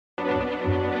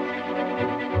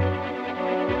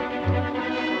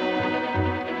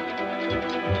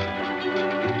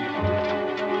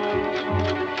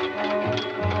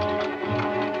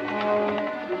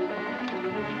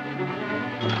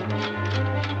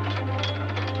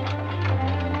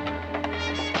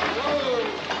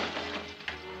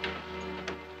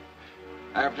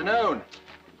Afternoon.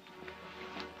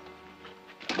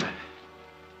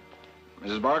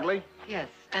 Mrs. Barkley? Yes,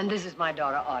 and this is my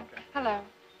daughter, Audra. Hello.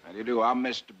 How do you do? I'm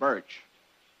Mr. Birch.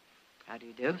 How do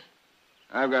you do?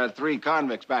 I've got 3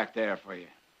 convicts back there for you.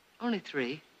 Only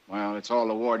 3? Well, it's all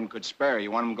the warden could spare.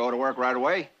 You want them to go to work right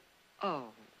away? Oh,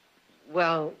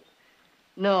 well,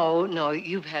 no,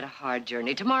 you've had a hard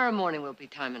journey. Tomorrow morning will be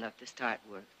time enough to start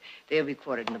work. They'll be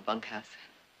quartered in the bunkhouse.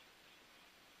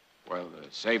 Well, the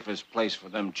safest place for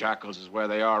them jackals is where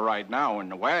they are right now, in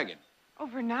the wagon.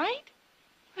 Overnight?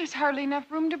 There's hardly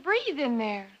enough room to breathe in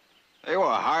there. They were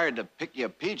hired to pick your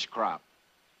peach crop.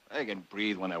 They can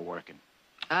breathe when they're working.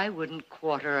 I wouldn't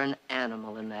quarter an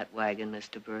animal in that wagon,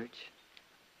 Mr. Birch.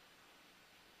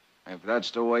 If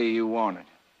that's the way you want it.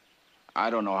 I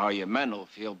don't know how your men will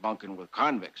feel bunking with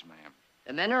convicts, ma'am.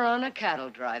 The men are on a cattle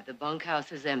drive. The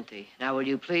bunkhouse is empty. Now, will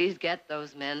you please get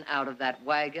those men out of that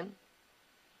wagon?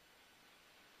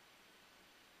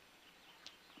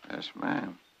 Yes,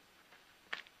 ma'am.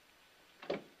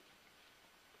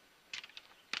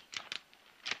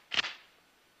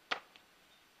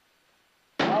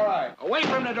 All right, away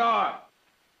from the door.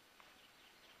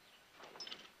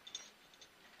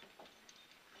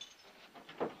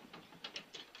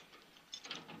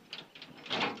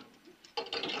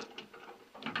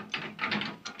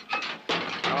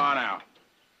 Come on out.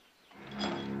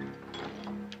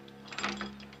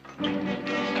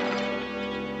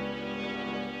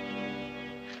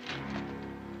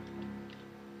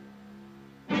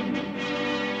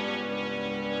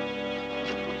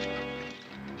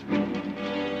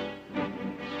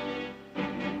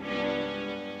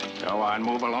 Go on,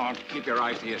 move along. Keep your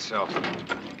eye to yourself.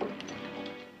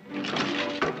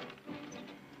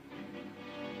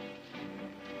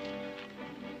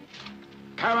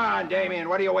 Come on, Damien.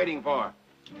 What are you waiting for?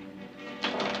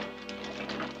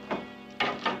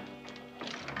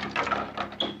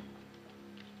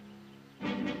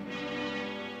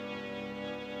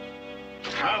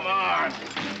 Come on.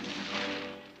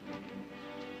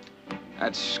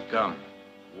 That's scum.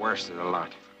 Worst of the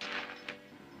lot.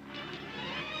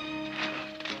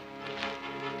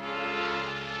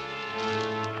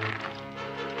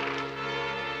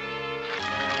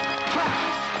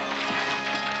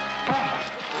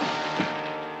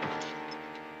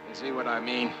 See what I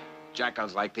mean?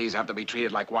 Jackals like these have to be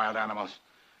treated like wild animals.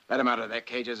 Let them out of their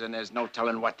cages and there's no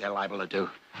telling what they're liable to do.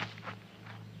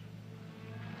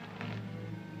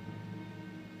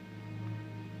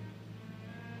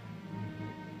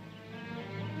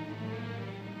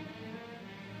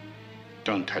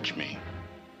 Don't touch me.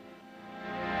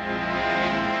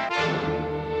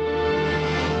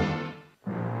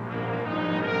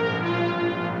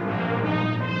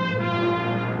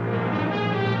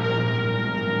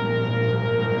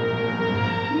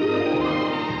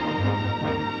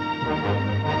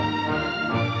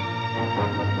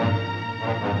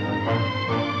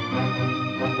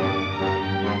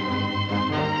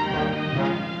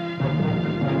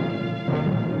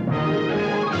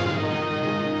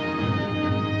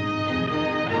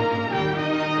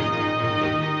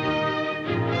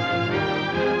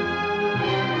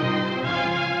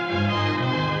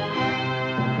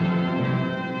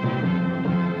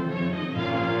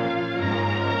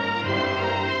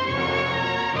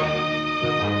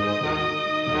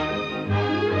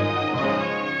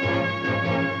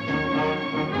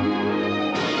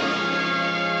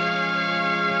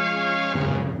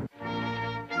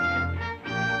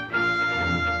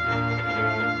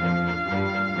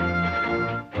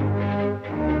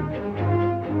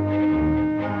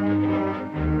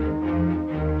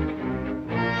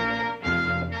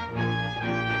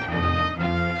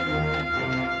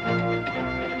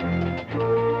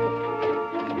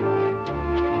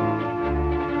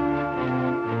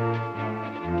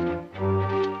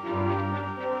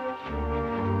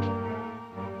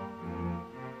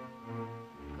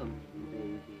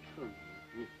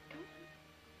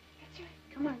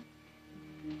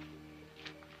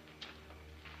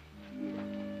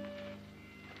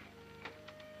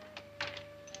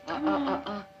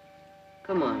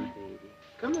 Come on, baby.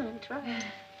 Come on, try.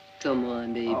 Come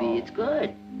on, baby. Oh. It's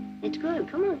good. It's good.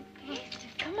 Come on.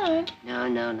 Come on.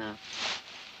 No.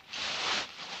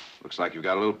 Looks like you've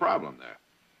got a little problem there.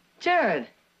 Jared.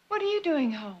 What are you doing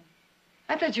home?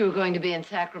 I thought you were going to be in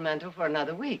Sacramento for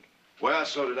another week. Well,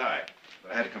 so did I.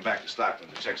 But I had to come back to Stockton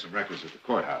to check some records at the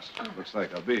courthouse. Looks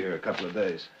like I'll be here a couple of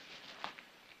days.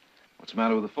 What's the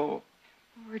matter with the foal?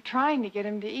 We're trying to get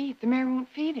him to eat. The mare won't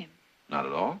feed him. Not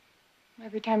at all?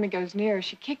 Every time he goes near her,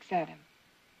 she kicks at him.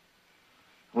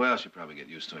 Well, she'll probably get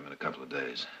used to him in a couple of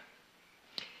days.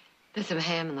 There's some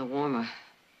ham in the warmer.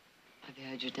 Have you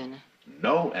had your dinner?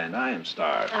 No, and I am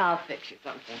starved. I'll fix you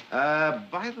something.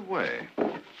 By the way,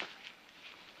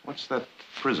 what's that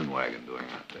prison wagon doing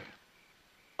out there?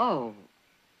 Oh.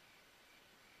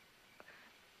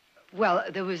 Well,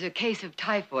 there was a case of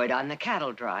typhoid on the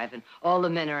cattle drive, and all the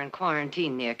men are in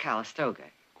quarantine near Calistoga.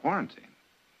 Quarantine?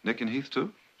 Nick and Heath,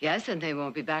 too? Yes, and they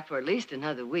won't be back for at least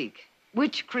another week,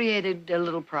 which created a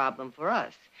little problem for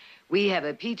us. We have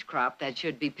a peach crop that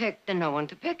should be picked and no one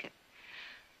to pick it.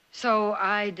 So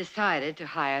I decided to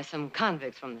hire some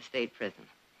convicts from the state prison.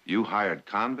 You hired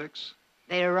convicts?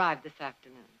 They arrived this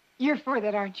afternoon. You're for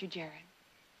that, aren't you, Jared?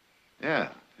 Yeah,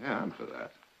 I'm for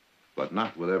that. But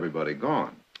not with everybody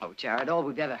gone. Oh, Jared, all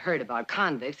we've ever heard about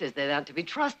convicts is they're not to be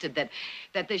trusted,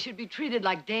 that they should be treated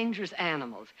like dangerous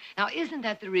animals. Now, isn't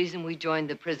that the reason we joined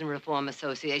the Prison Reform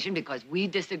Association, because we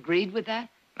disagreed with that?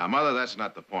 Now, Mother, that's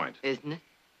not the point. Isn't it?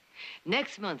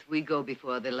 Next month, we go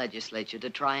before the legislature to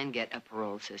try and get a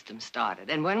parole system started.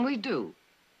 And when we do,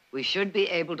 we should be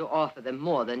able to offer them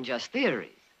more than just theories.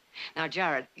 Now,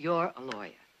 Jared, you're a lawyer.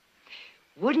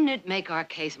 Wouldn't it make our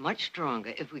case much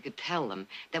stronger if we could tell them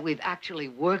that we've actually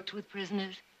worked with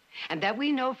prisoners and that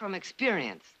we know from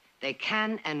experience they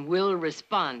can and will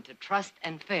respond to trust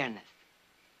and fairness?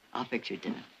 I'll fix your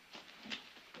dinner.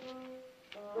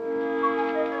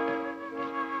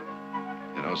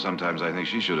 You know, sometimes I think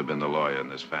she should have been the lawyer in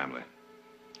this family.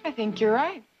 I think you're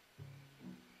right.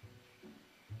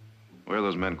 Where are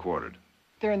those men quartered?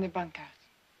 They're in the bunkhouse.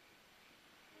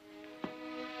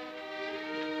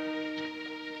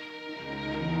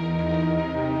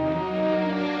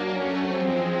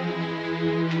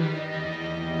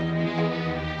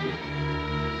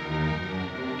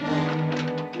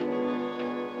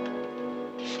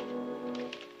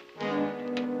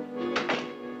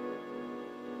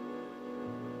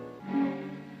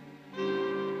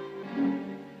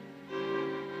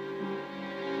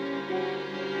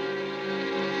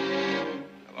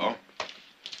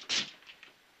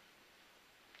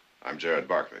 I'm Jared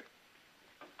Barkley.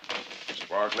 Mr.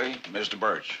 Barkley, Mr.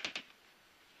 Birch.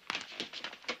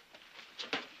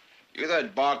 You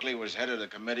that Barkley was head of the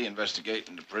committee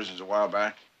investigating the prisons a while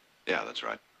back? Yeah, that's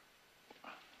right.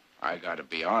 I gotta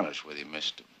be honest with you,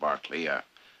 Mr. Barkley.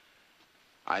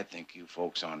 I think you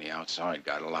folks on the outside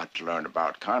got a lot to learn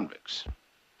about convicts.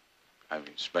 I mean,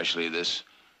 especially this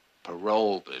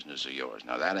parole business of yours.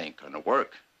 Now, that ain't gonna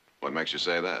work. What makes you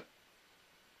say that?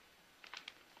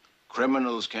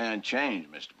 Criminals can't change,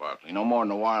 Mr. Barkley. No more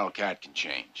than a wildcat can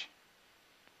change.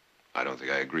 I don't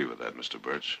think I agree with that, Mr.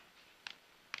 Birch.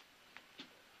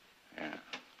 Yeah.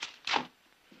 Well,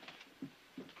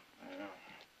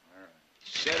 all right.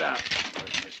 Sit down,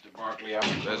 Mr. Barkley.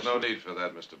 There's no need for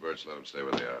that, Mr. Birch. Let them stay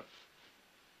where they are.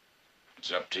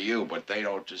 It's up to you, but they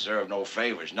don't deserve no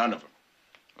favors, none of them.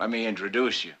 Let me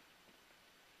introduce you.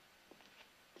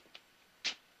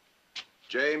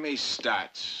 Jamie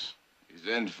Stats. He's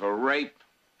in for rape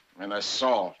and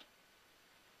assault.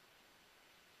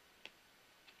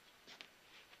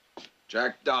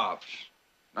 Jack Dobbs,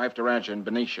 knifed a rancher in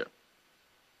Benicia.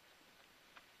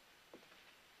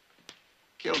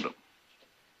 Killed him.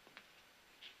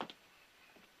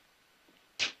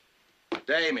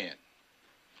 Damien,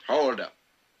 hold up.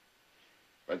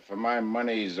 But for my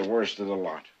money, he's the worst of the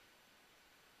lot.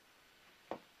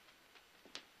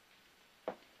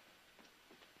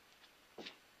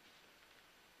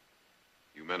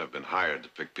 You men have been hired to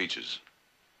pick peaches.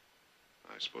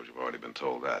 I suppose you've already been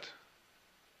told that.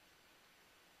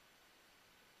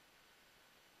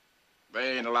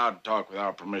 They ain't allowed to talk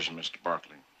without permission, Mr.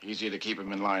 Barkley. Easy to keep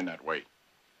him in line that way.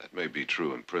 That may be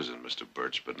true in prison, Mr.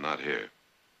 Birch, but not here.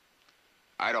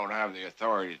 I don't have the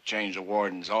authority to change the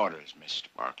warden's orders, Mr.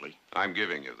 Barkley. I'm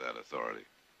giving you that authority.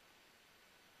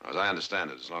 As I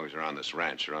understand it, as long as you're on this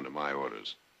ranch, you're under my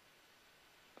orders.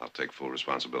 I'll take full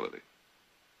responsibility.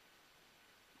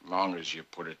 Long as you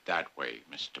put it that way,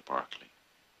 Mr. Barkley.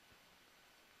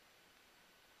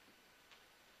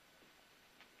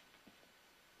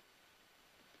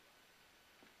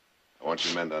 I want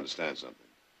you men to understand something.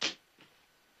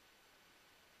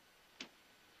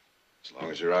 As long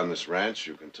as you're on this ranch,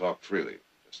 you can talk freely,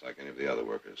 just like any of the other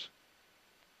workers.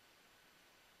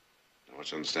 I want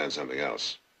you to understand something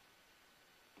else.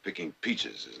 Picking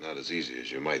peaches is not as easy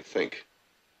as you might think.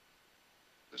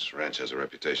 This ranch has a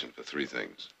reputation for three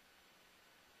things: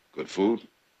 good food,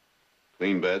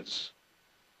 clean beds,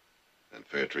 and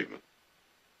fair treatment.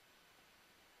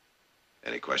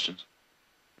 Any questions?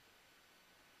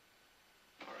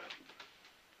 All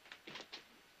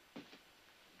right.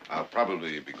 I'll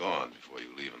probably be gone before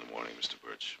you leave in the morning, Mr.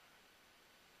 Birch.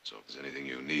 So if there's anything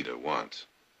you need or want,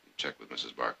 you check with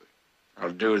Mrs. Barkley.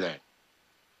 I'll do that.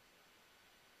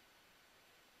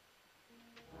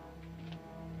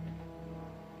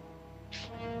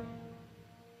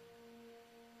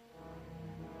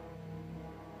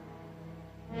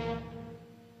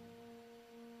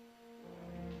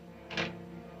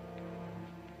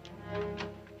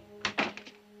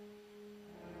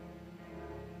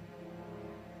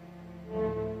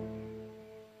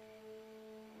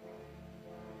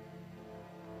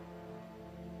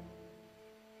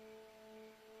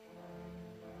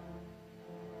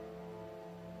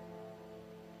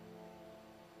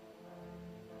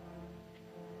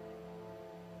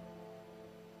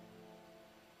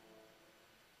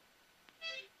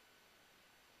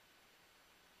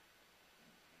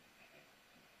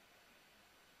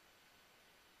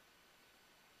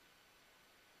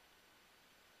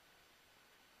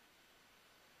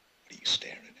 you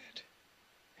staring at?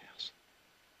 House.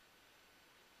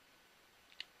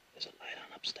 There's a light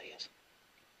on upstairs.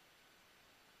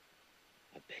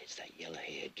 I bet it's that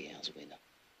yellow-haired gal's window.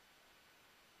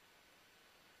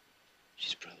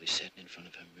 She's probably sitting in front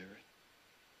of her mirror,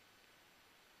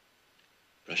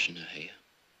 brushing her hair.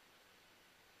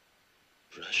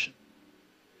 Brushing,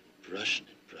 and brushing,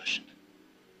 and brushing.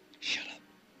 Shut up.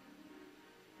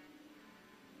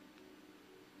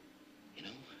 You know,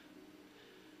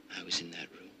 I was in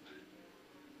that room.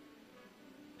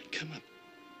 I'd come up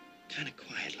kind of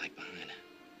quiet like behind her.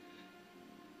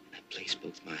 And I'd place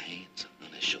both my hands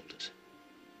on her shoulders.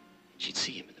 And she'd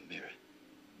see him in the mirror.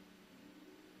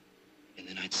 And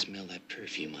then I'd smell that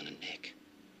perfume on her neck.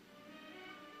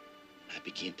 And I'd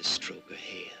begin to stroke her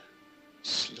hair,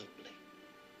 slowly.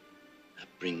 I'd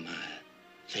bring my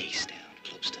face down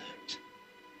close to hers.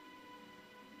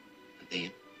 And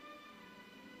then,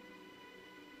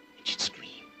 and she'd scream.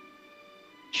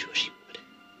 Sure she would.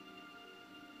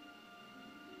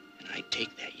 And I'd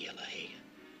take that yellow hair,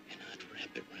 and I'd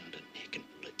wrap it around her neck and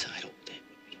pull it tight. Oh, that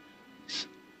would be nice.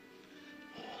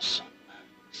 Oh, so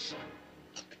nice.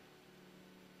 Look,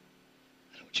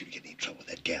 I don't want you to get in any trouble with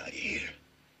that gal, you hear?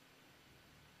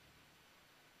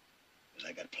 Because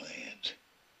I got plans.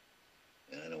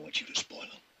 And I don't want you to spoil them.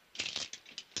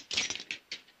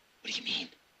 What do you mean?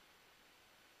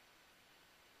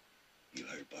 You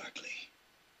heard Barkley.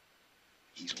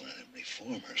 He's one of them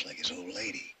reformers like his old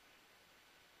lady.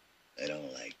 They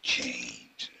don't like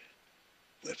chains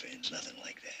or whippings, nothing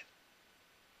like that.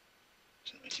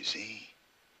 So what you see?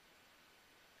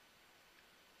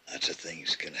 Lots of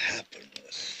things can happen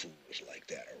with fools like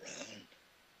that around.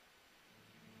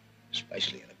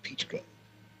 Especially in a peach grove.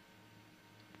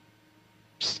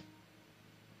 Psst.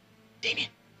 Damien.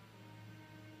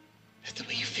 That's the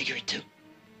way you figure it, too.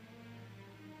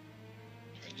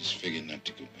 I just figured not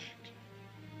to go back.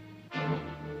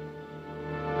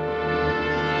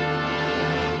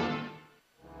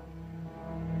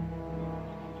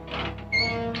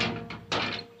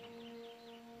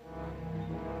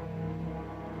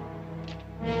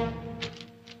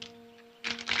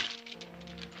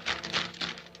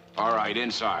 All right,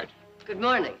 inside. Good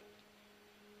morning.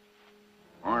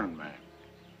 Morning, ma'am.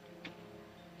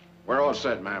 We're all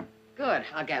set, ma'am. Good.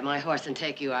 I'll get my horse and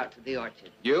take you out to the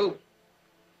orchard. You?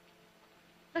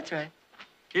 That's right.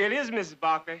 Here it is, Mrs.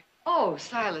 Barkley. Oh,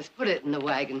 Silas, put it in the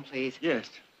wagon, please. Yes.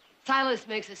 Silas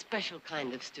makes a special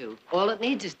kind of stew. All it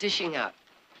needs is dishing out.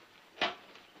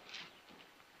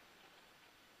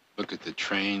 Look at the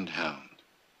trained hound.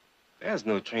 There's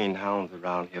no trained hounds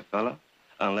around here, fella.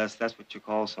 Unless that's what you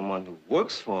call someone who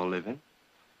works for a living.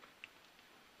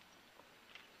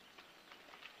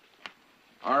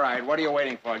 All right, what are you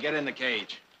waiting for? Get in the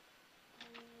cage.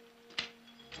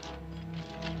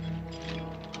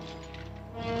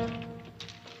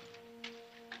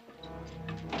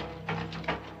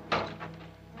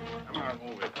 Come on,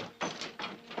 move it.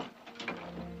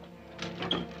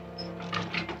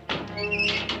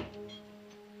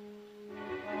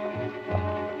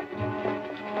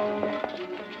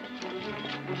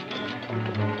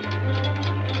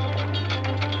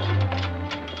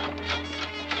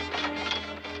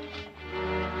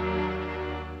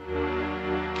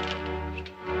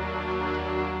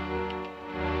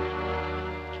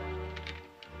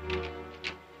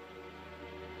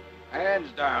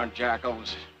 Hands down,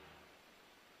 jackals.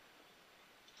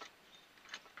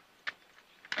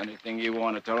 Anything you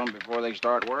want to tell them before they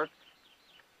start work?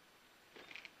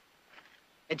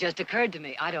 It just occurred to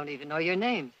me. I don't even know your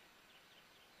names.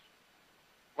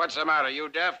 What's the matter, you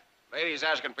deaf? Lady's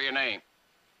asking for your name.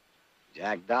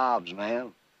 Jack Dobbs,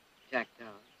 ma'am. Jack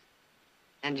Dobbs.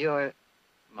 And you're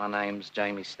My name's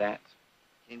Jamie Stats.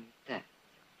 Jimmy Stats.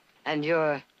 And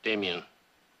you're Damien.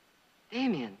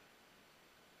 Damien.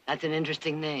 That's an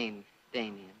interesting name,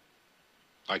 Damien.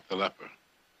 Like the leper.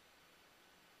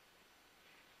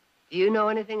 Do you know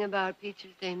anything about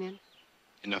peaches, Damien?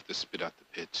 Enough to spit out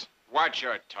the pits. Watch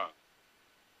your tongue.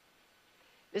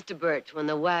 Mr. Birch, when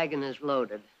the wagon is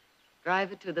loaded,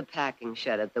 drive it to the packing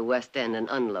shed at the west end and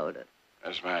unload it.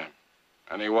 Yes, ma'am.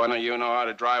 Any one of you know how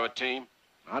to drive a team?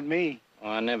 Not me. Oh,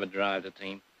 I never drive the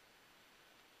team.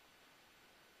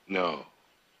 No.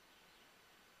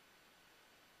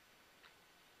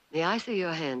 May I see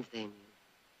your hands, Damien?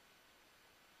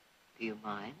 Do you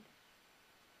mind?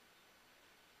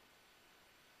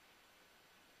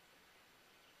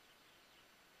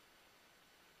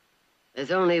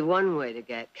 There's only one way to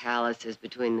get calluses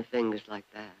between the fingers like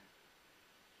that.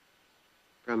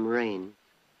 From rain.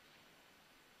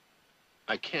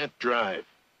 I can't drive.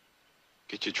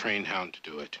 Get your trained hound to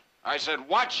do it. I said,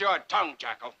 watch your tongue,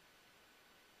 jackal.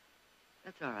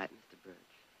 That's all right, Mr. Birch.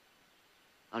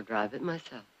 I'll drive it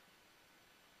myself.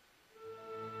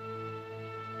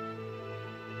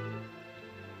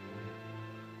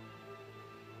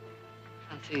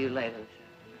 I'll see you later this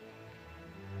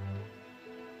afternoon.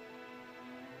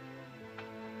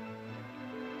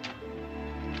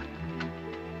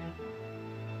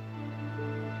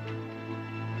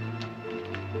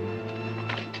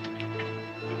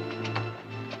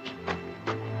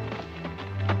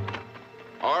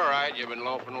 All right, you've been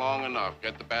loafing long enough.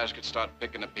 Get the basket, start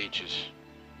picking the peaches.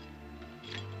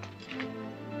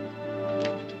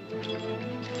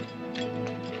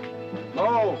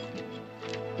 Move!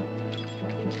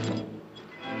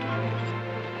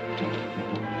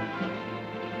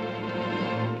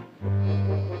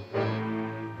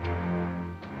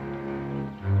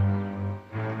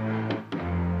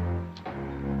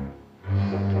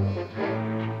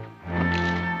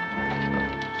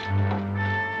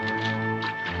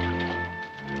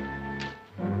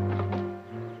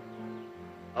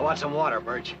 I want some water,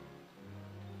 Birch.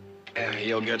 Yeah,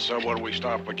 you'll get some when we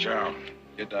stop with chow.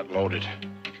 Get that loaded.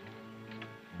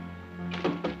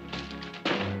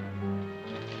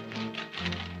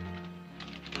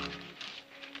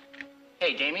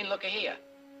 Hey, Damien, look here.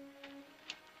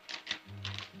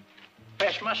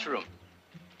 Fresh mushroom.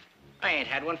 I ain't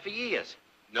had one for years.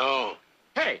 No,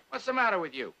 Hey, what's the matter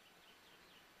with you?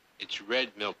 it's red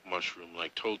milk mushroom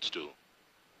like toadstool.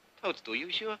 Toadstool,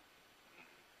 you sure? Well,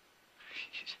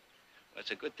 it's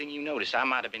a good thing you noticed. I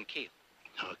might have been killed.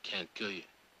 No, it can't kill you.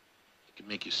 It can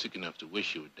make you sick enough to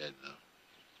wish you were dead,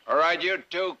 though. All right, you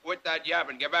two, quit that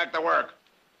yapping. Get back to work.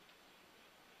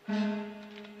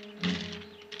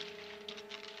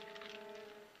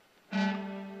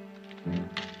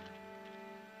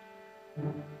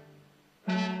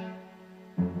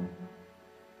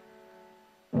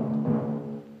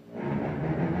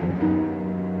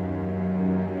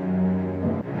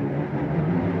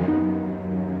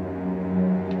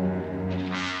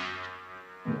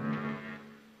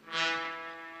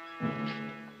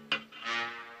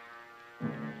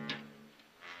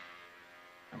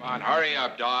 Come on, hurry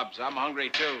up, Dobbs. I'm hungry,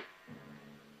 too.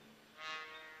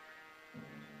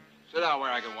 Sit down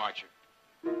where I can watch you.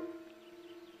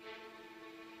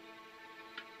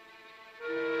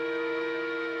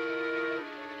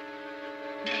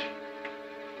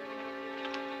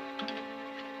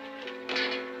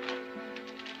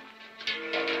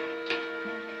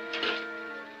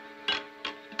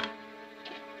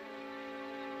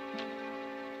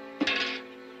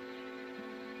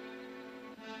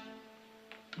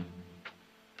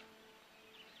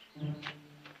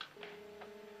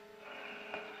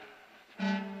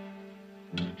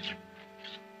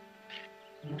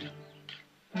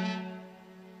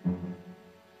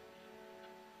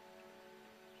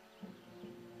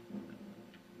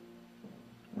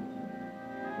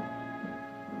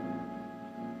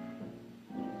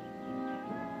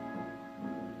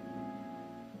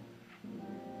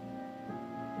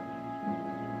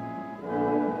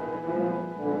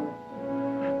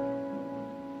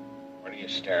 What are you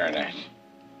staring at?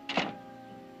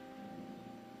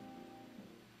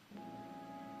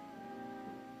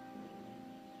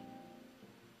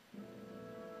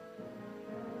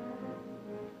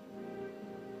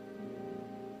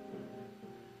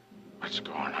 What's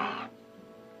going on?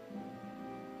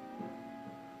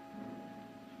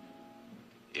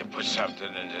 You put something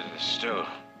into the stew.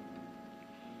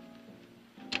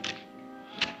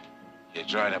 You're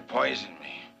trying to poison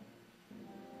me.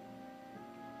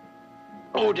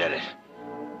 Who did it?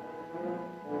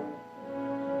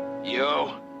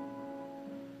 You?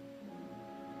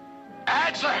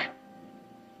 Answer!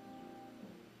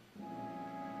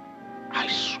 I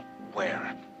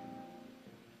swear.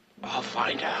 I'll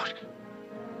find out.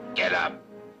 Get up.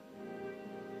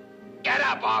 Get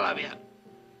up, all of you.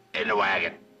 In the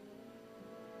wagon.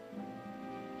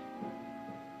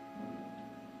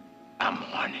 I'm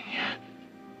warning you.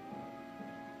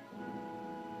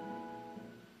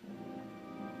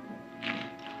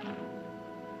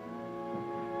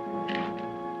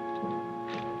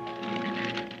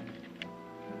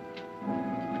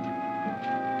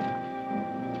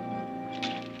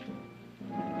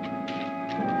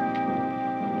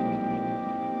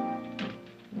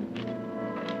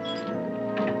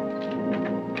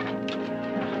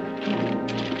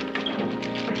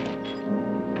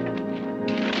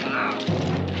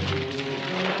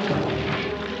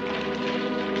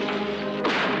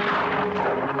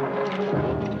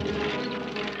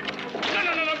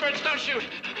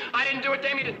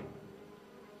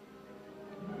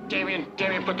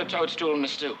 Damien, put the toadstool in the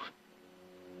stew.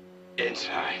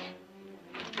 Inside.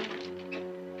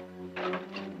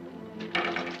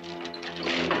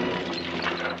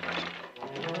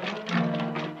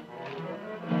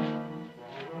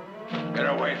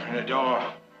 away from the door.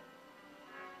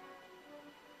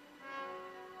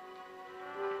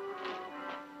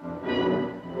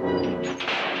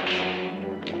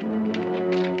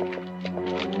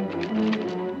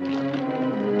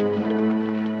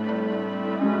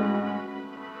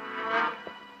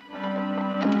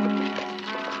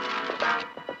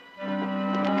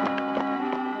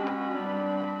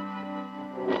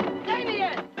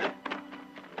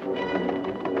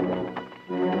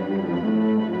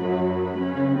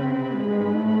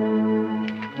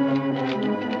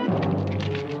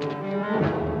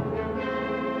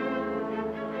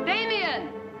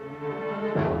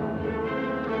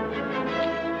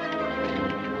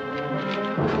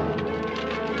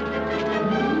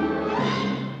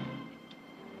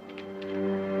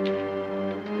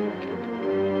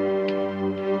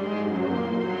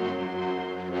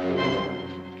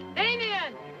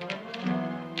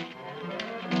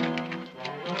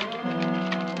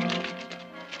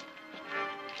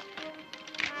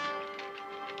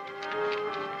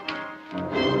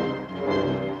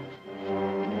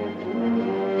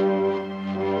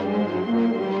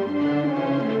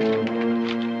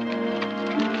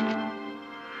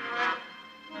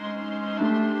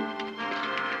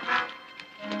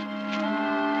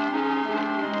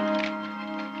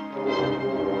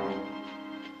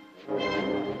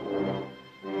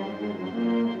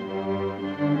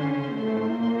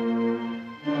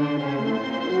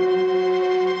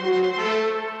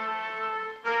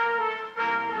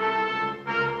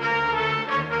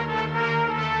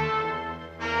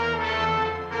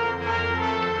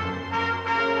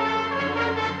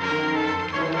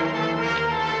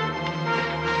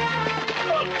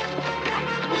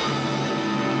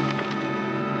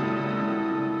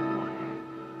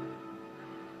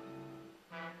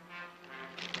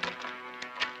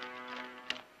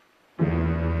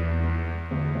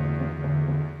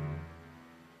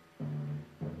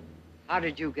 How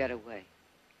did you get away?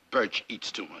 Birch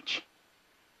eats too much.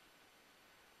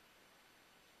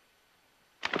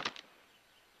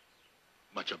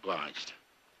 Much obliged.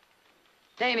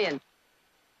 Damien,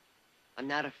 I'm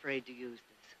not afraid to use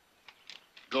this.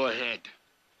 Go ahead.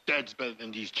 Dad's better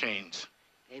than these chains.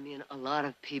 Damien, a lot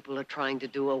of people are trying to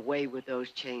do away with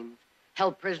those chains.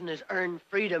 Help prisoners earn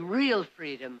freedom, real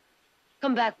freedom.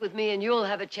 Come back with me and you'll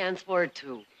have a chance for it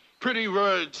too. Pretty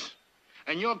words.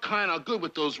 And your kind are good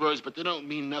with those words, but they don't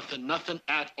mean nothing, nothing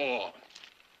at all.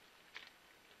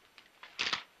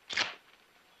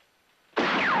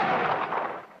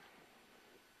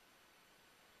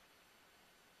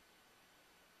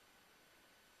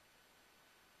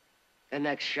 The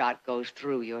next shot goes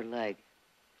through your leg.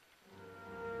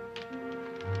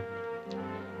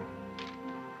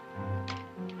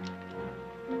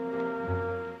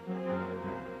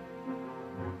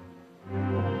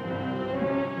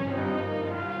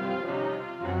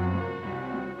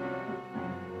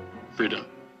 Freedom.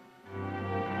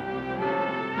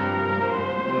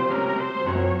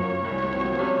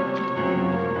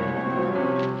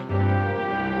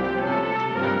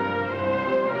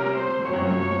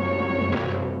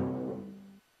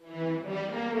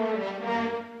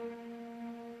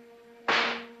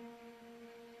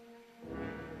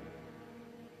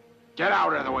 Get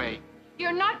out of the way.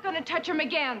 You're not going to touch him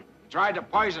again. He tried to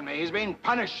poison me. He's being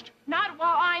punished. Not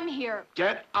while I'm here.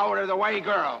 Get out of the way,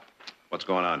 girl. What's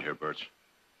going on here, Birch?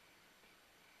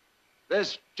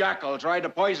 This jackal tried to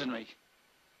poison me.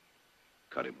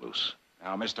 Cut him loose.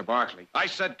 Now, Mr. Barkley. I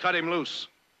said cut him loose.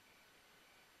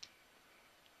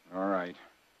 All right.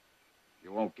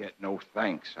 You won't get no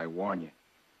thanks, I warn you.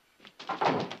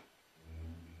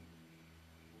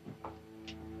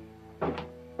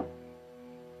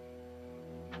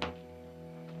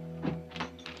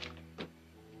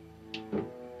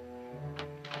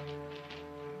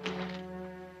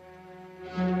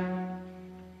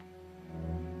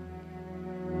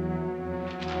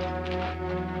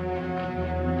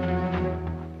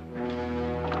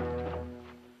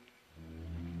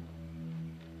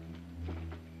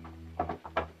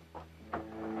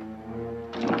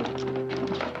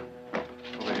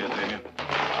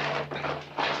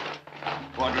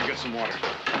 Some water.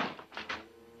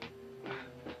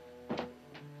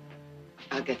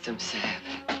 I'll get some salve.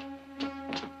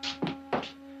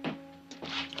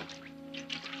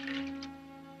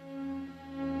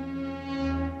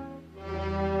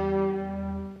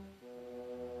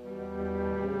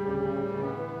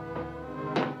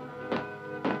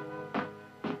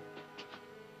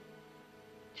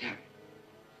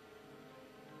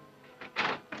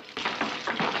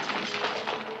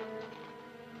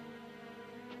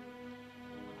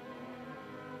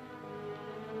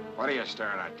 What are you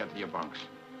staring at? Get to your bunks.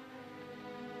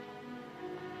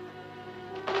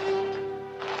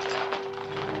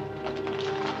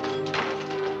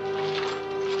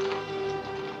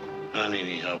 I need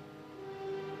any help.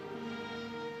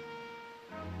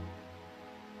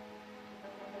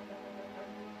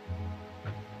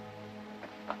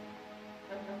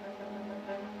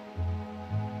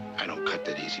 I don't cut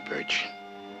that easy, Birch.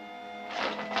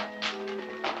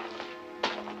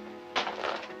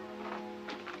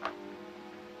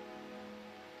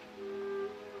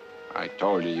 I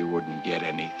told you wouldn't get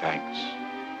any thanks.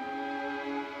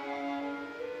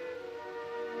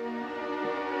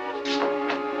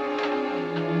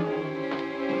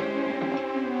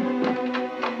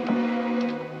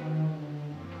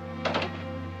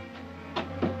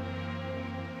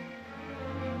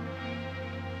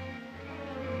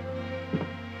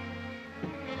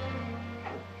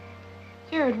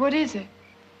 Jared, what is it?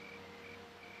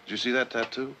 Did you see that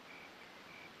tattoo?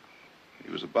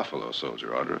 He was a Buffalo soldier,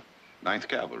 Audra. 9th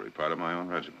Cavalry, part of my own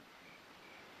regiment.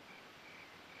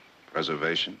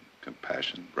 Preservation,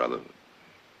 compassion, brotherhood.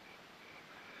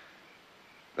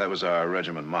 That was our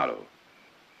regiment motto.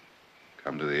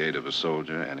 Come to the aid of a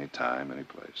soldier any time, any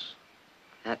place.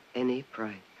 At any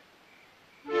price.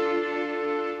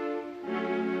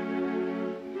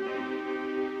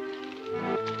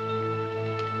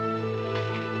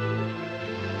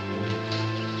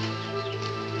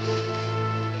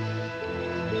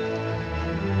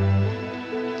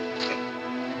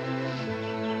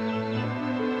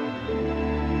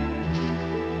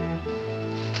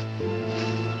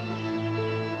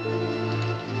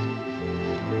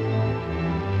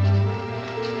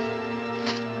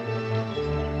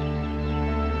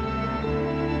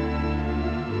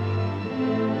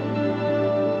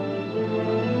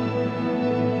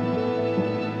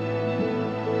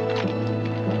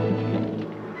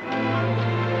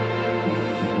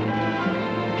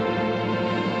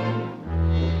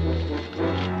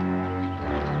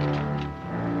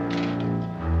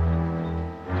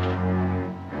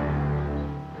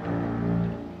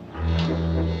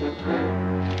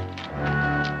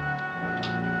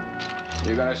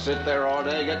 You gonna sit there all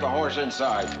day? Get the horse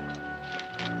inside.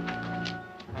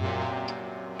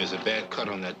 There's a bad cut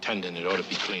on that tendon. It ought to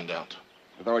be cleaned out.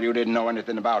 I thought you didn't know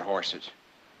anything about horses.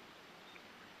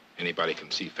 Anybody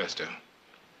can see Fester.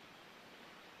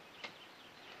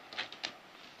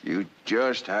 You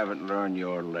just haven't learned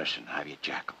your lesson, have you,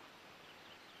 Jackal?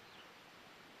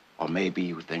 Or maybe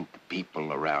you think the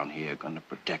people around here are gonna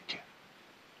protect you.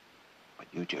 But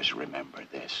you just remember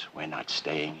this. We're not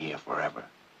staying here forever.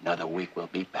 Another week we'll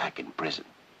be back in prison.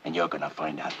 And you're gonna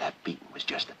find out that beating was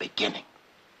just the beginning.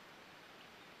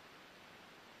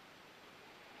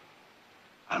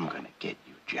 I'm gonna get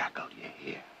you, Jackal, you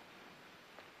hear?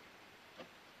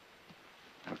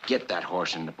 Now get that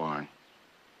horse in the barn.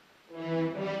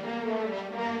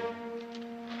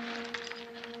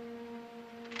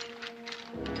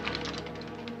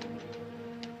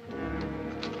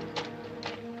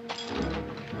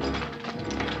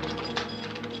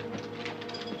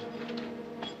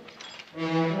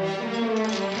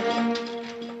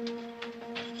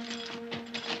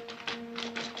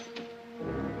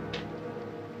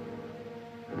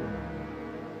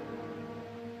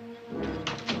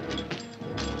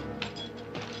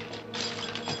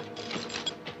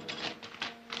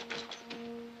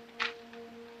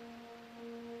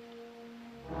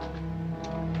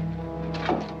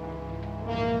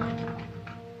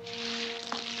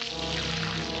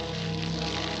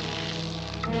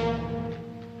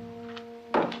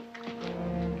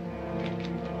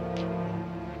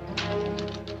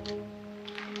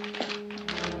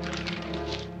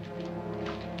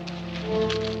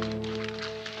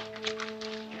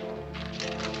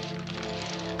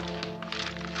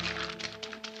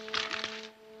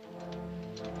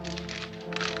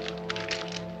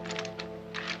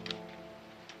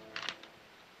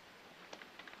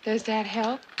 Does that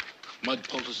help? Mud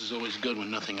poultice is always good when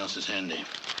nothing else is handy.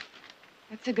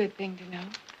 That's a good thing to know.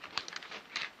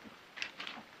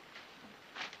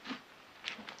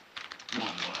 Come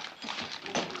on, boy.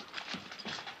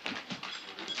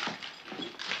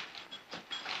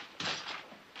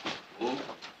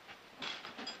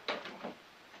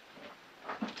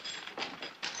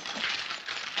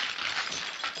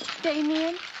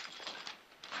 Damien?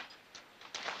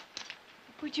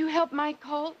 Would you help my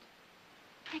colt?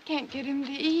 I can't get him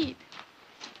to eat.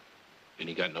 And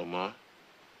he got no more?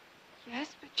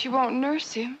 Yes, but she won't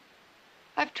nurse him.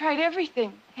 I've tried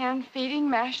everything. Hand feeding,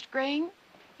 mashed grain.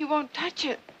 He won't touch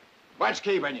it. What's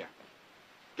keeping you?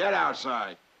 Get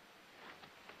outside.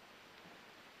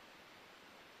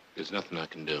 There's nothing I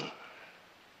can do.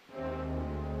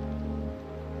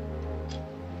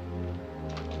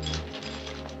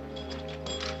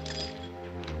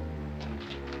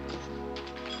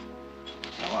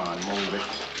 hold it.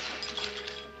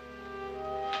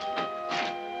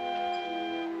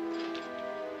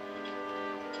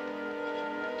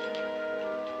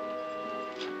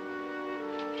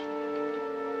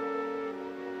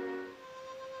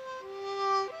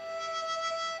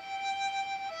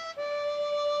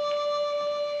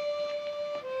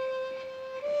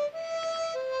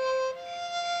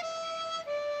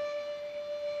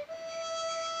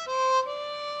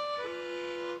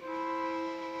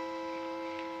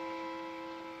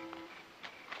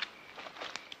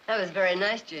 That was very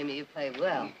nice, Jamie. You played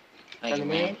well. Thank you,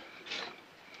 ma'am.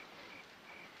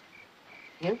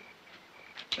 You?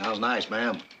 Sounds nice,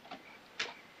 ma'am.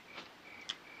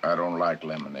 I don't like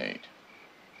lemonade.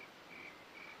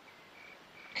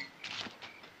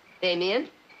 Damien?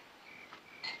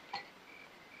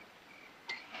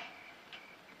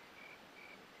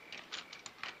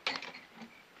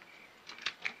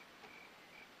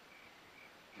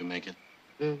 You make it?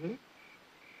 Mm-hmm.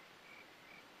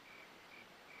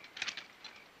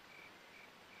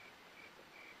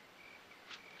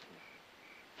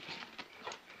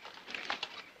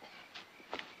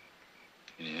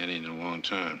 It ain't a long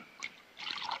time.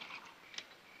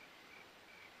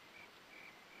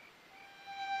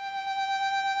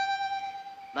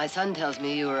 My son tells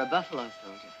me you were a Buffalo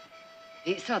soldier.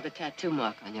 He saw the tattoo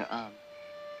mark on your arm.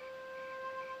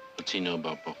 What's he know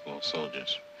about Buffalo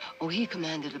soldiers? Oh, he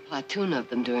commanded a platoon of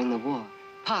them during the war.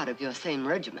 Part of your same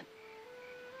regiment.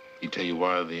 He tell you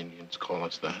why the Indians call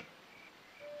us that?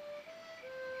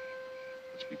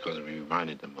 It's because we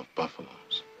reminded them of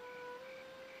buffaloes.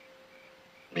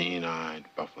 Mean-eyed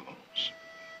buffaloes.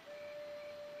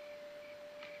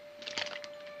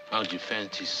 How'd your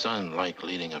fancy son like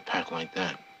leading a pack like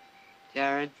that?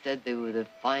 Jared said they were the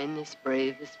finest,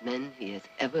 bravest men he has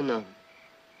ever known.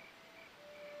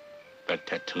 That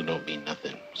tattoo don't mean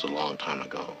nothing. It was a long time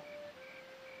ago.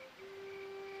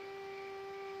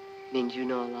 Means you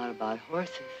know a lot about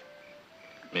horses.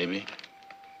 Maybe.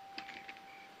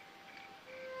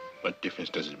 What difference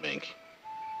does it make?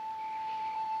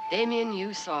 Damien,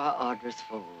 you saw Audra's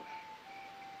foal.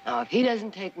 Now, if he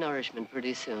doesn't take nourishment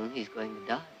pretty soon, he's going to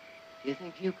die. Do you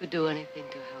think you could do anything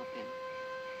to help him?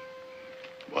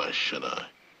 Why should I?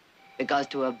 Because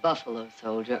to a buffalo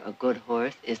soldier, a good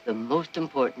horse is the most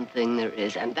important thing there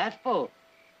is. And that foal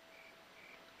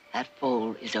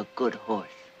is a good horse.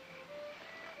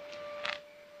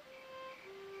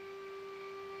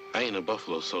 I ain't a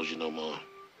buffalo soldier no more.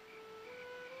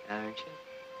 Aren't you?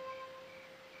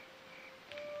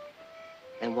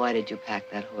 Then why did you pack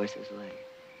that horse's leg?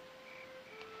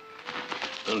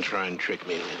 Don't try and trick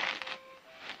me, Lynn.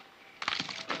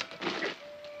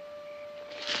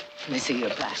 Let me see your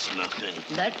back. It's nothing.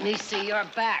 Let me see your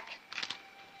back.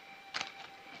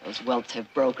 Those welts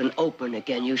have broken open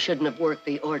again. You shouldn't have worked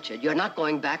the orchard. You're not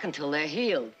going back until they're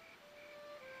healed.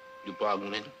 You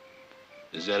bargaining?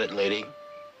 Is that it, lady?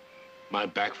 My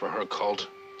back for her cult?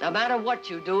 No matter what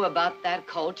you do about that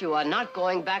colt, you are not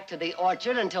going back to the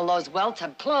orchard until those welts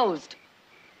have closed.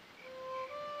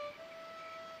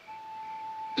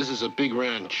 This is a big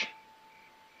ranch.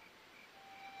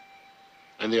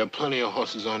 And there are plenty of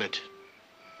horses on it.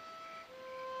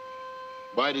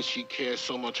 Why does she care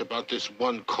so much about this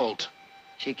one colt?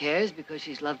 She cares because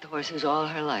she's loved horses all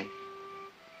her life.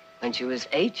 When she was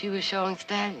 8, she was showing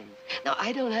stallions. Now,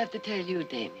 I don't have to tell you,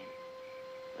 Damien.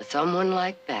 For someone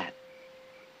like that,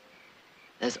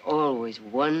 there's always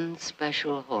one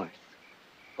special horse.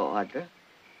 For Audra,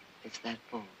 it's that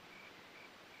bull.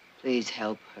 Please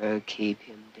help her keep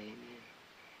him, Damien.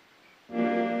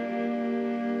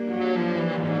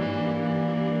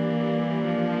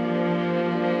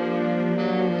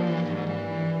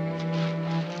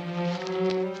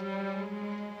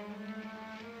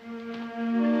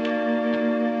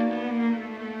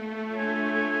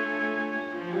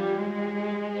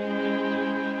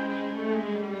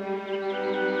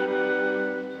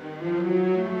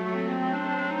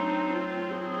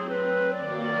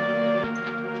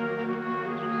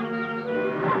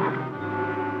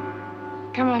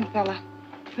 Come on, fella.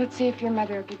 Let's see if your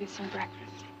mother will give you some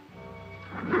breakfast.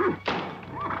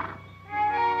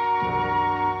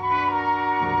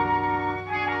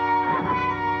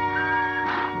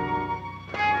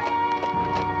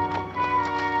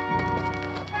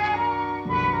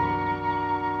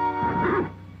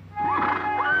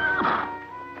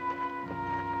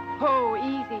 Oh,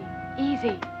 easy,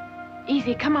 easy.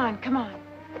 Easy, come on, come on.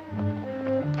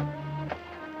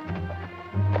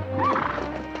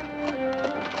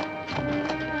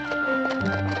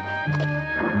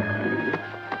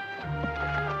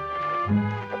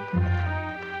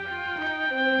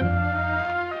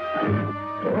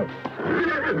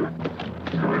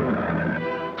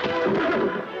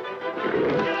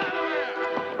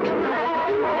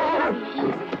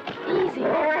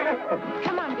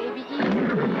 Come on, baby. Easy,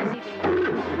 easy, baby.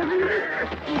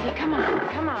 Easy, come on,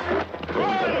 come on.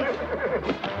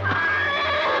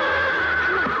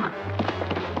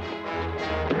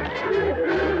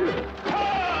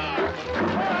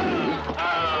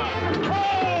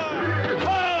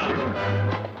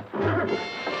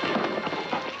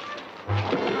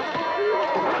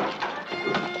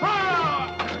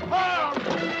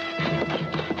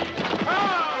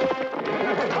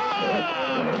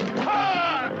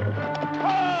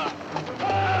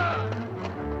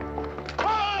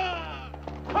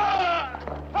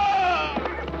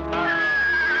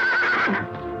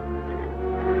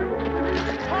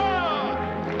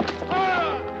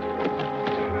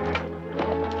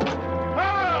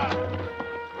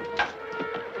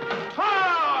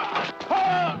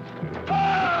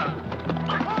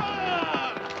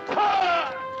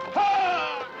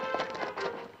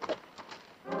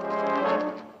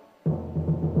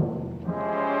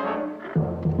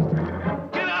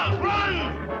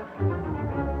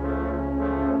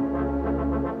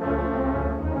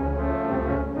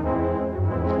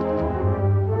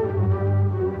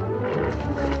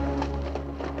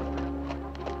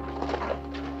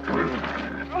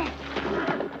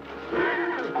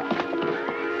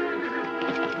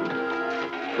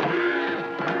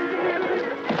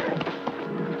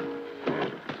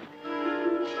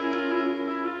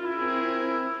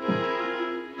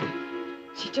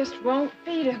 She just won't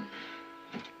feed him.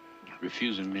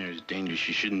 Refusing Mary is dangerous.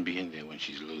 She shouldn't be in there when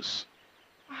she's loose.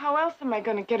 How else am I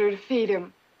going to get her to feed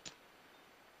him?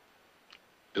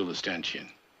 Build a stanchion.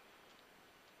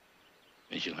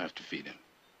 Then she'll have to feed him.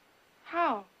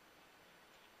 How?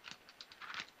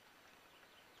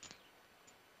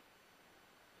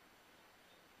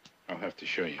 I'll have to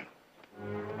show you.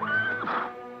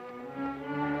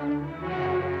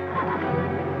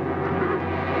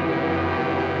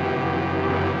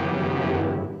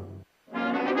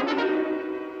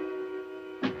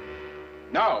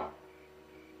 No.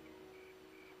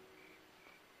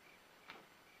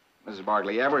 Mrs.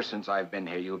 Barkley, ever since I've been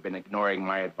here, you've been ignoring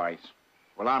my advice.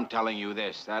 Well, I'm telling you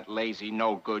this. That lazy,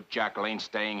 no-good jackal ain't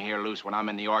staying here loose when I'm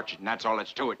in the orchard, and that's all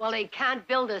that's to it. Well, he can't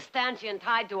build a stanchion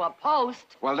tied to a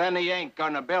post. Well, then he ain't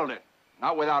gonna build it.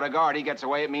 Not without a guard. He gets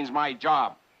away, it means my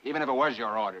job. Even if it was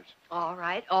your orders. All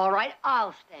right,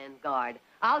 I'll stand guard.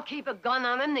 I'll keep a gun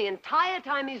on him the entire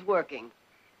time he's working.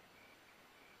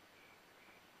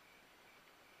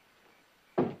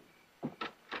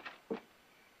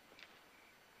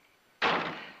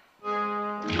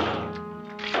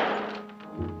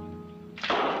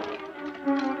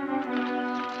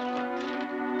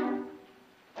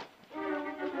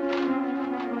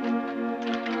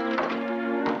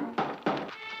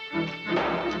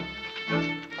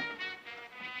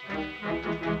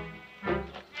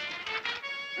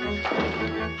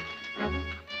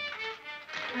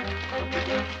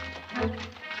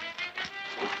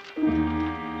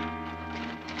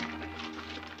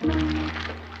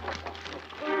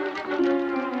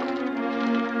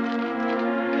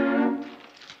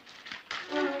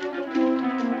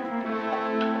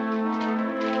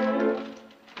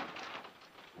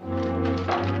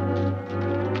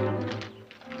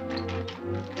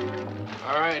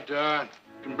 All right, you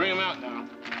can bring him out now.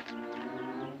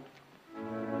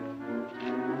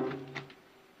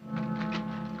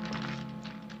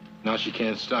 Now she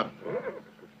can't stop him.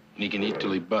 And he can eat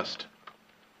till he busts.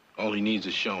 All he needs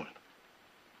is showing.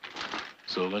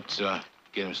 So let's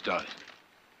get him started.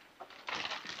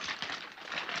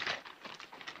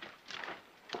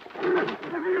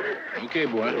 Okay,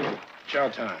 boy. Chow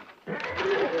time.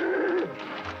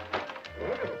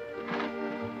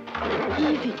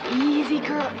 Easy, easy,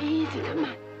 girl, easy. Come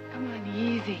on. Come on,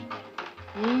 easy.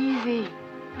 Easy.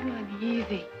 Come on,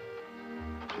 easy.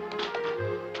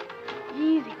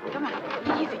 Easy. Come on.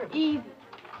 Easy, easy.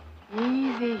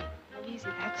 Easy. Easy.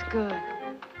 That's good.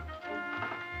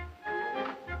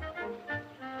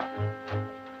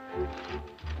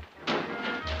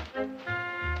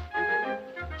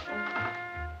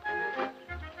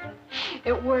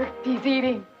 It worked. He's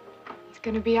eating. He's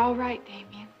gonna be all right,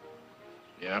 Damien.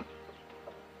 Yeah.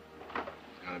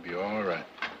 It's gonna be all right.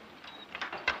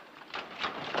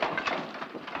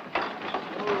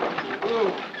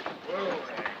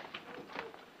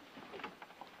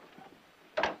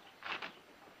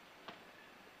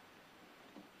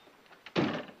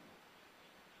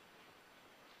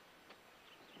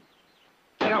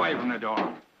 Get away from the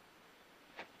door.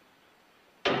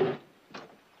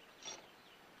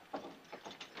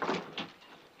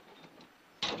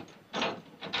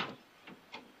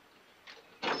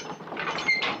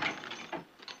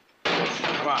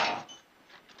 Come on.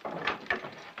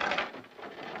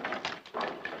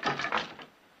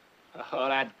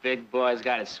 Not big boys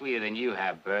got it sweeter than you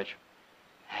have, Birch.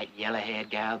 That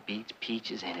yellow-haired gal beats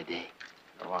peaches any day.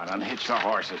 Go on, unhitch the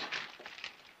horses.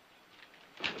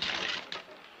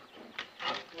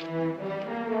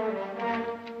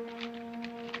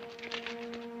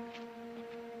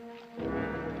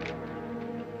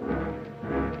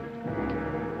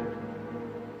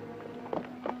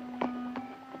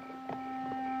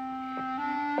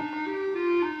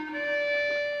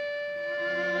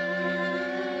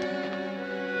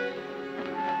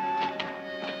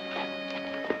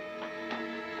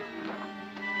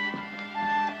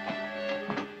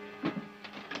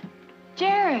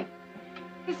 Jared,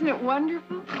 isn't it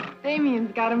wonderful?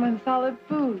 Damien's got him on solid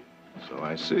food. So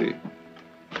I see.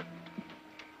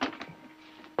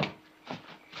 Get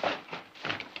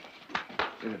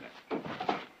in there.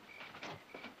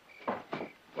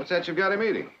 What's that you've got him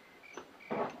eating?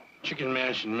 Chicken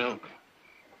mash and milk.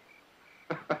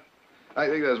 I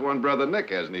think there's one brother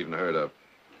Nick hasn't even heard of.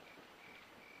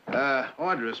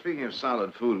 Audra, speaking of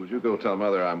solid food, would you go tell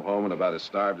Mother I'm home and about as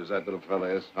starved as that little fella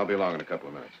is? I'll be along in a couple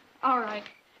of minutes. All right.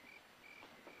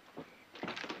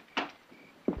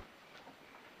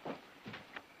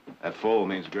 That foal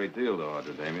means a great deal to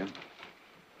Audra, Damien.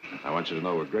 I want you to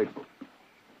know we're grateful.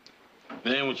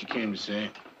 That ain't what you came to say.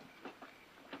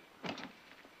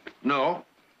 No,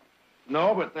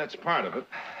 but that's part of it.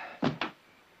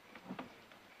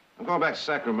 I'm going back to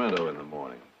Sacramento in the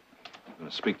morning. I'm going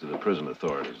to speak to the prison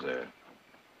authorities there.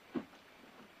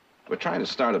 We're trying to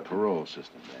start a parole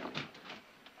system, Damien.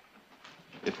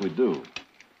 If we do,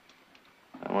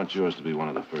 I want yours to be one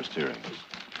of the first hearings.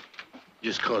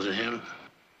 Just cause of him?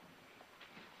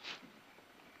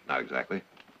 Not exactly.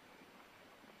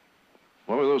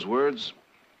 What were those words?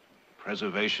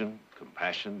 Preservation,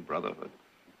 compassion, brotherhood.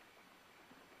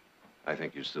 I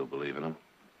think you still believe in them.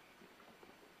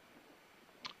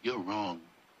 You're wrong.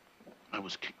 I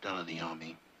was kicked out of the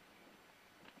Army.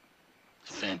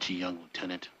 Fancy young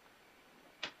lieutenant.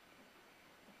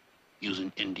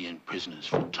 Using Indian prisoners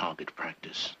for target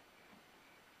practice.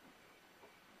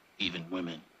 Even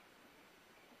women.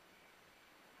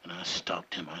 And I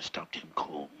stopped him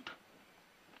cold.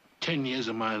 10 years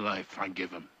of my life I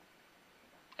give him.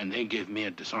 And they give me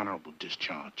a dishonorable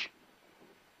discharge.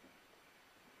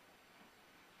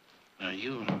 Now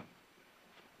you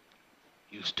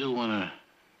still wanna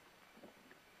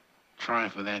try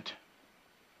for that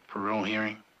parole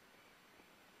hearing?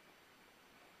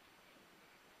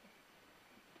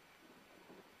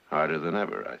 Harder than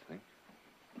ever, I think.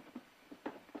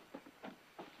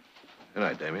 Good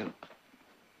night, Damien.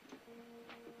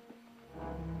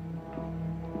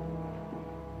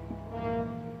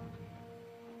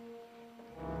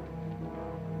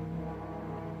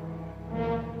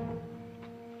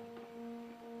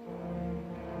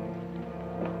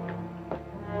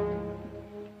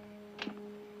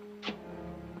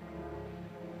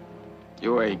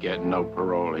 You ain't getting no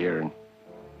parole hearing.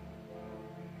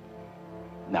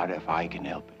 Not if I can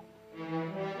help it.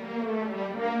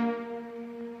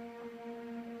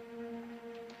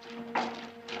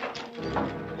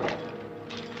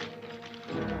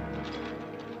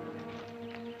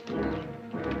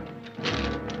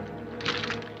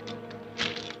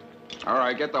 All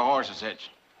right, get the horses hitched.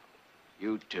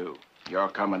 You two, you're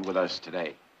coming with us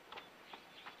today.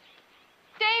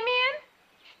 Damien?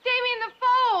 Damien the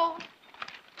foal!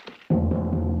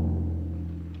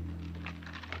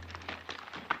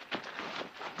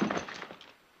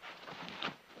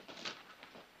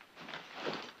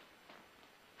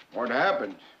 What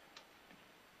happened?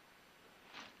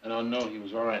 I don't know. He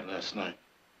was all right last night.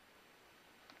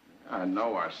 I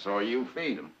know I saw you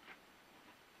feed him.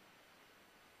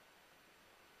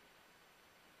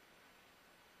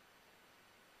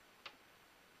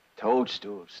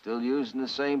 Toadstool, still using the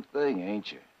same thing,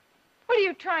 ain't you? What are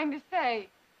you trying to say?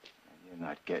 You're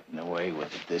not getting away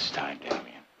with it this time,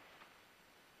 Damien.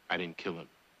 I didn't kill him.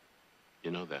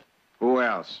 You know that? Who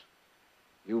else?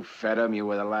 You fed him, you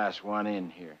were the last one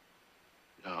in here.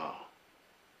 No.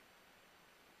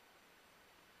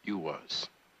 You was.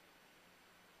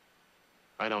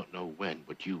 I don't know when,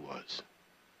 but you was.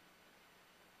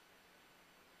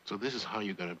 So this is how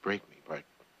you're gonna break me, by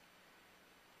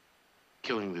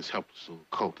killing this helpless little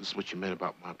colt. This is what you meant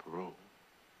about my parole.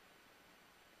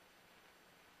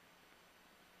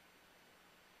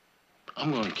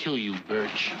 I'm gonna kill you,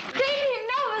 Birch. Damien,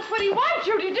 no, that's what he wants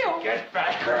you to do. Get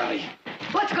back, Curly.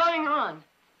 What's going on?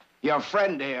 Your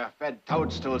friend here fed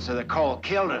toadstools to the colt,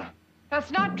 killed her.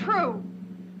 That's not true.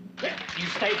 You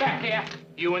stay back here.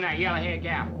 You and that yellow-haired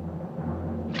gal.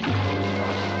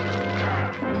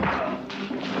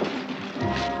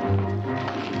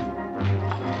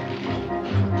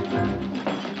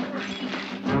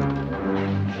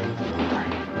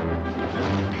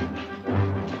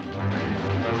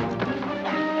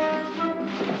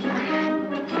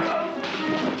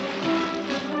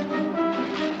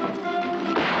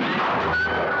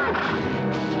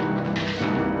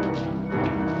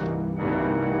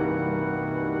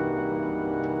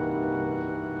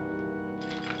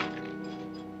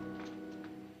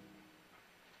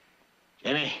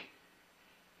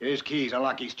 Get his keys,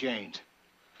 unlock his chains.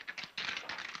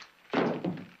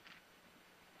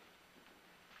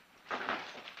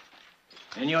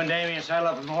 And you and Damien saddle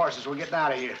up with the horses. We're getting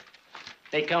out of here.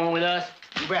 They coming with us?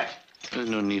 You bet. There's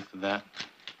no need for that.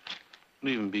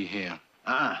 We'll even be here.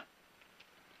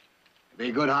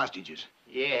 Be good hostages.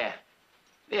 Yeah.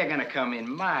 They're gonna come in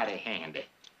mighty handy.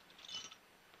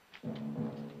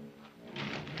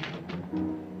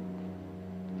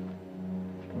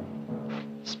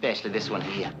 Especially this one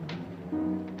here.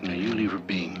 Now, you leave her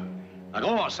be. Now, go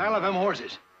on, saddle up them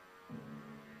horses.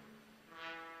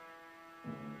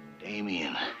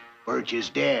 Damien, Birch is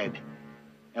dead.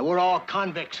 And we're all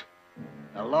convicts.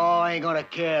 The law ain't gonna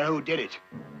care who did it.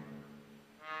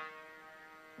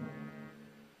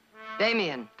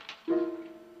 Damien.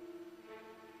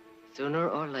 Sooner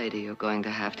or later, you're going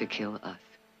to have to kill us.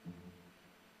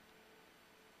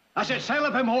 I said, saddle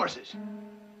up them horses.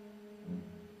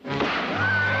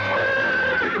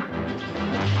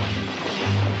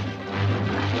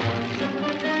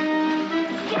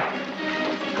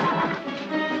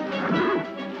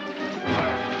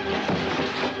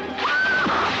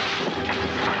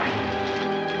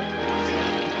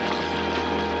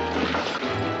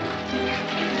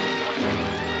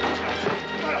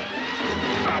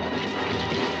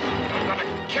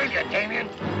 Kill you, Damien.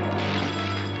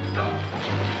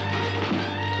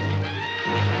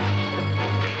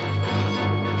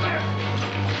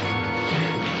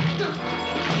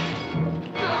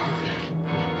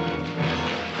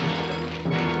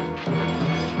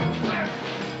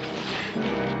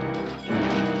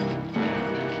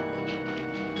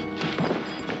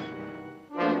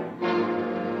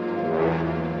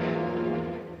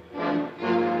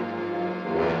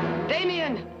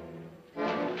 Damien!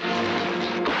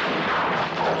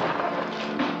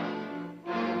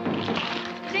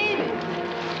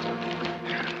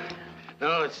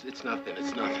 No, it's nothing.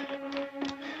 It's nothing.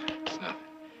 It's nothing.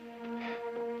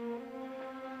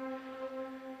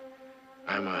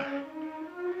 I'm a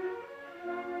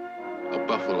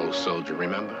buffalo soldier,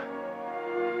 remember?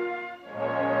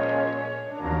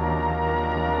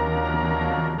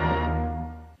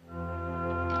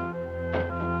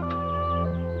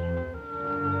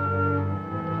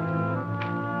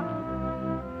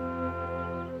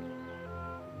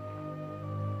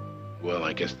 Well,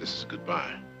 I guess this is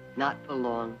goodbye. Not for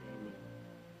long, Damien.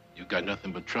 You've got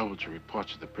nothing but trouble to report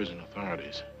to the prison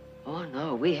authorities. Oh,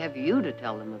 no, we have you to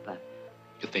tell them about.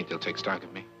 You think they'll take stock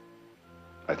of me?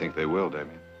 I think they will,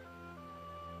 Damien.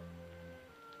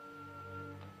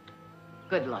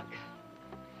 Good luck.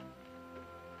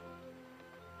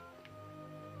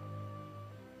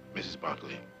 Mrs.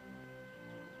 Barkley,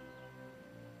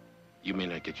 you may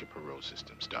not get your parole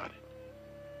system started.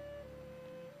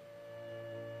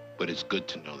 But it's good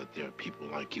to know that there are people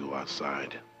like you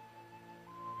outside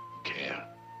who care.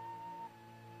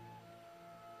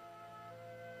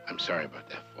 I'm sorry about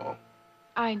that fall.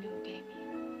 I know, Damien.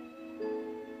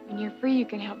 When you're free, you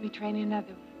can help me train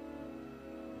another one.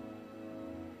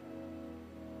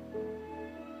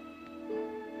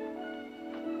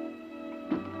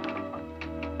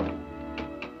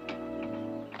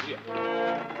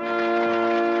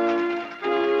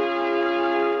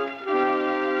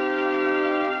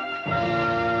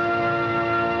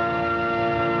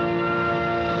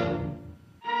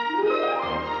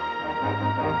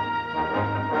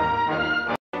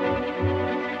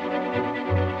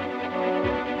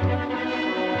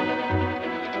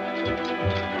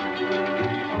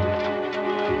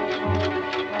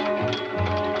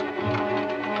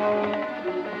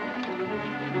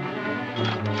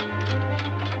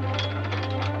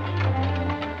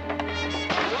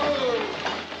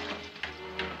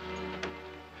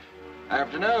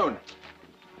 Afternoon.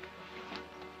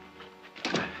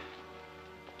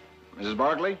 Mrs.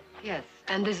 Barkley? Yes,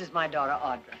 and this is my daughter,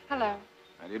 Audra. Hello.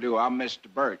 How do you do? I'm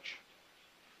Mr. Birch.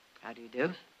 How do you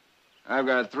do? I've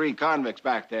got 3 convicts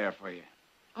back there for you.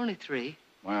 Only 3.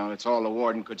 Well, it's all the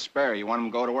warden could spare. You want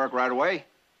them to go to work right away?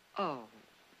 Oh,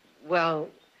 well,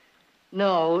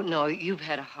 no, you've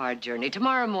had a hard journey.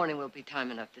 Tomorrow morning will be time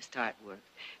enough to start work.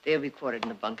 They'll be quartered in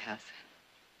the bunkhouse.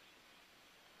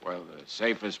 Well, the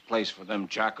safest place for them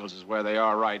jackals is where they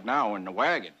are right now, in the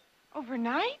wagon.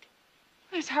 Overnight?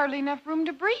 There's hardly enough room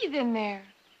to breathe in there.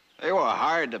 They were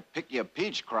hired to pick your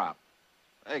peach crop.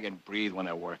 They can breathe when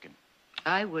they're working.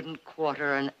 I wouldn't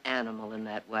quarter an animal in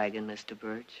that wagon, Mr.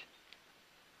 Birch.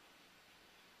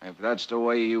 If that's the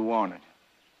way you want it.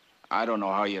 I don't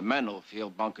know how your men will feel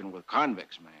bunking with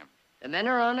convicts, ma'am. The men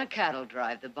are on a cattle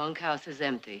drive. The bunkhouse is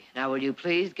empty. Now, will you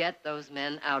please get those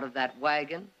men out of that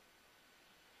wagon?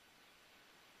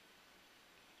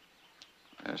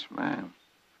 Yes, ma'am.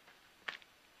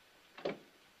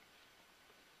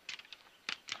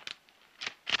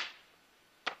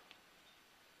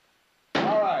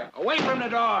 Away from the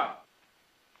door!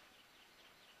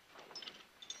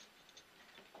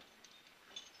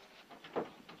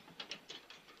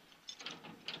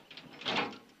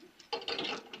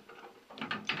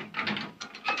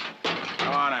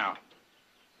 Come on now.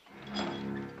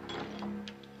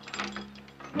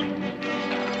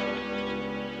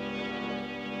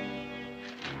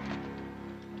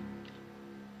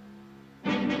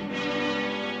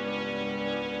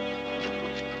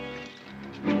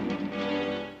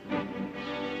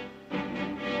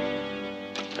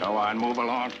 Go on, move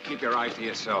along. Keep your eyes to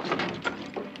yourself.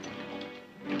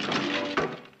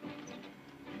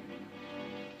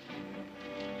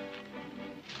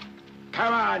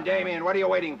 Come on, Damien. What are you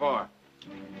waiting for?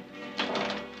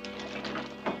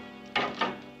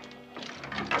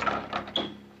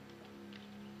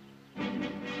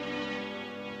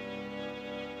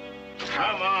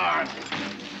 Come on.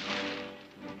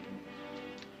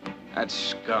 That's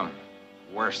scum.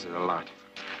 Worst of the lot.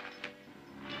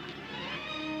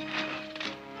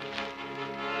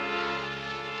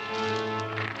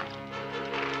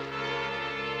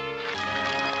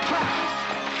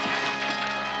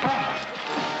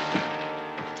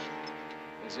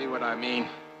 See what I mean?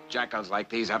 Jackals like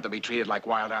these have to be treated like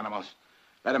wild animals.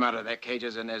 Let them out of their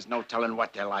cages and there's no telling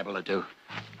what they're liable to do.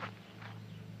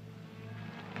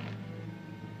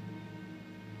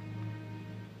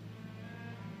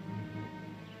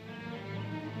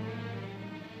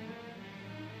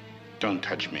 Don't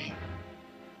touch me.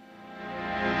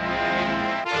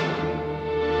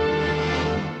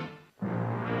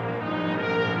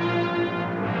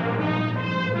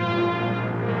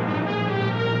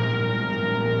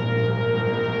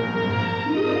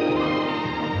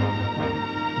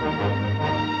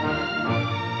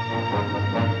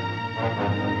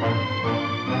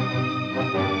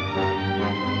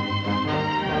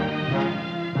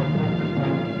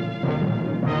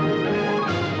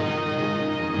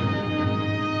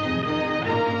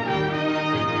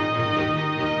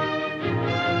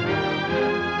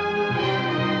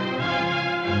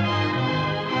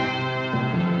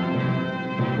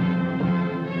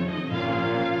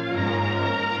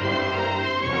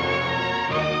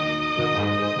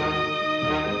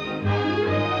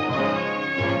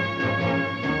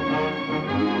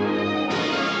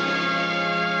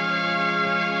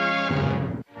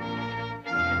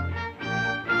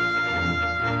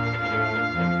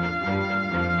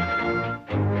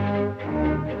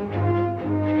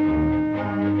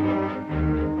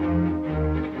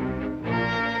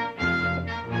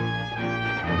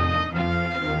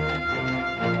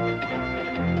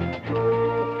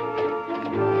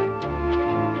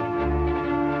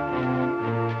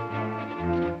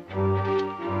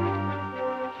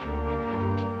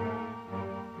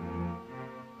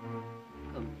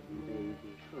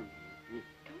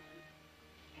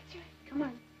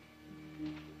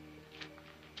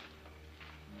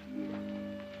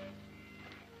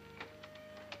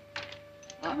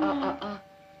 Come on.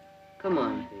 Come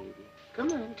on, baby.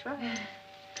 Come on, try it.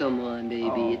 Come on,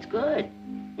 baby. It's good.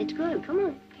 It's good. Come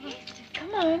on.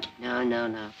 Come on.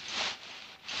 No.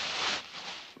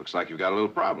 Looks like you've got a little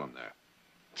problem there.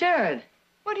 Jared,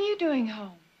 What are you doing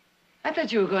home? I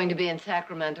thought you were going to be in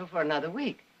Sacramento for another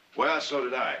week. Well, so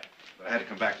did I. But I had to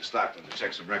come back to Stockton to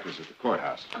check some records at the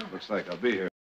courthouse. Looks like I'll be here.